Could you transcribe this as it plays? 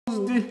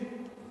produced?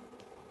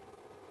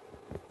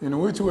 In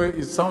which way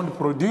is sound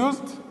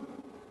produced?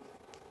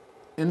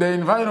 In the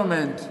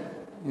environment.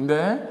 In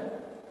the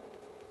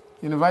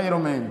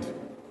environment.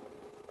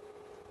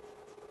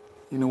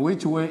 In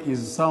which way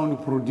is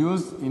sound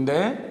produced? In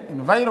the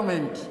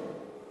environment.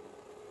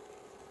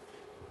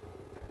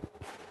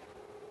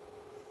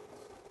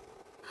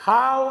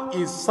 How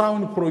is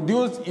sound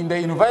produced in the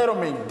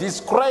environment?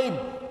 Describe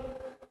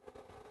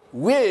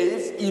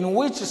ways in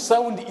which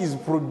sound is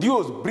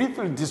produced.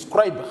 Briefly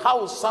describe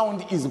how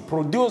sound is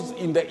produced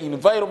in the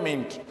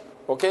environment.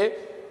 Okay?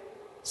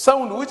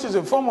 Sound, which is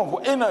a form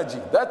of energy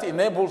that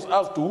enables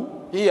us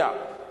to hear.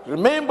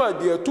 Remember,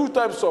 there are two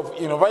types of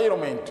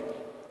environment.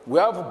 We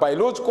have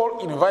biological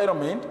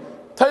environment,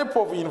 type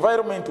of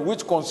environment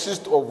which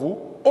consists of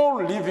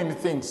all living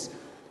things.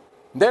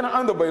 Then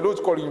under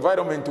biological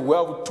environment, we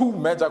have two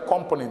major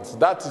components.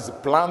 That is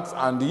plants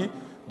and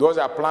those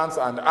are plants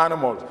and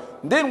animals.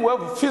 Then we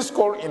have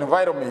physical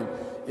environment.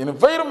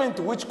 Environment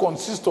which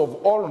consists of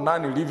all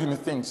non-living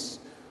things.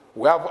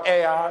 We have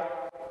air,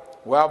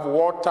 we have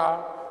water,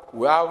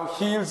 we have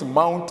hills,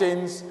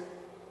 mountains,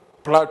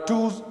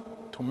 plateaus,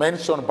 to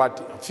mention but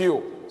a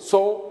few.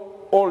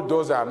 So all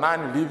those are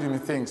non-living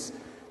things.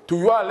 To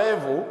your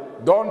level,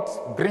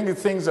 don't bring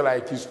things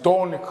like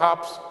stone,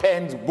 cups,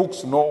 pens,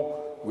 books, no.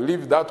 We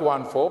leave that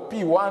one for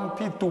P1,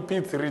 P2,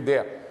 P3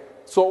 there.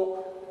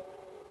 So,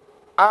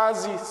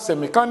 as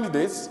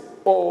semi-candidates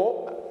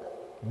or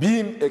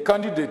being a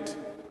candidate,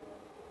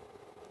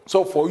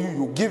 so for you,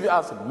 you give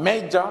us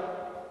major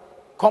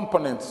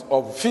components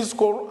of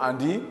physical and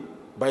the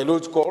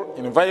biological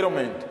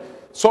environment.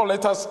 So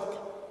let us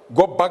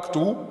go back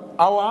to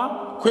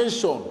our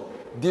question.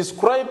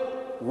 Describe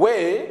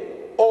way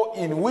or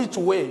in which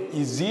way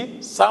is the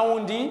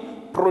sound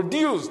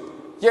produced?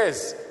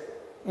 Yes.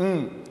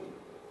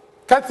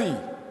 Kathy,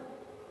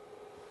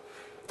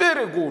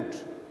 very good.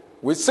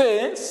 We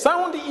say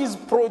sound is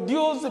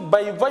produced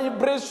by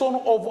vibration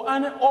of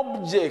an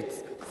object.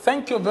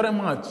 Thank you very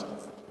much.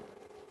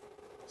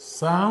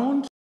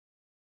 Sound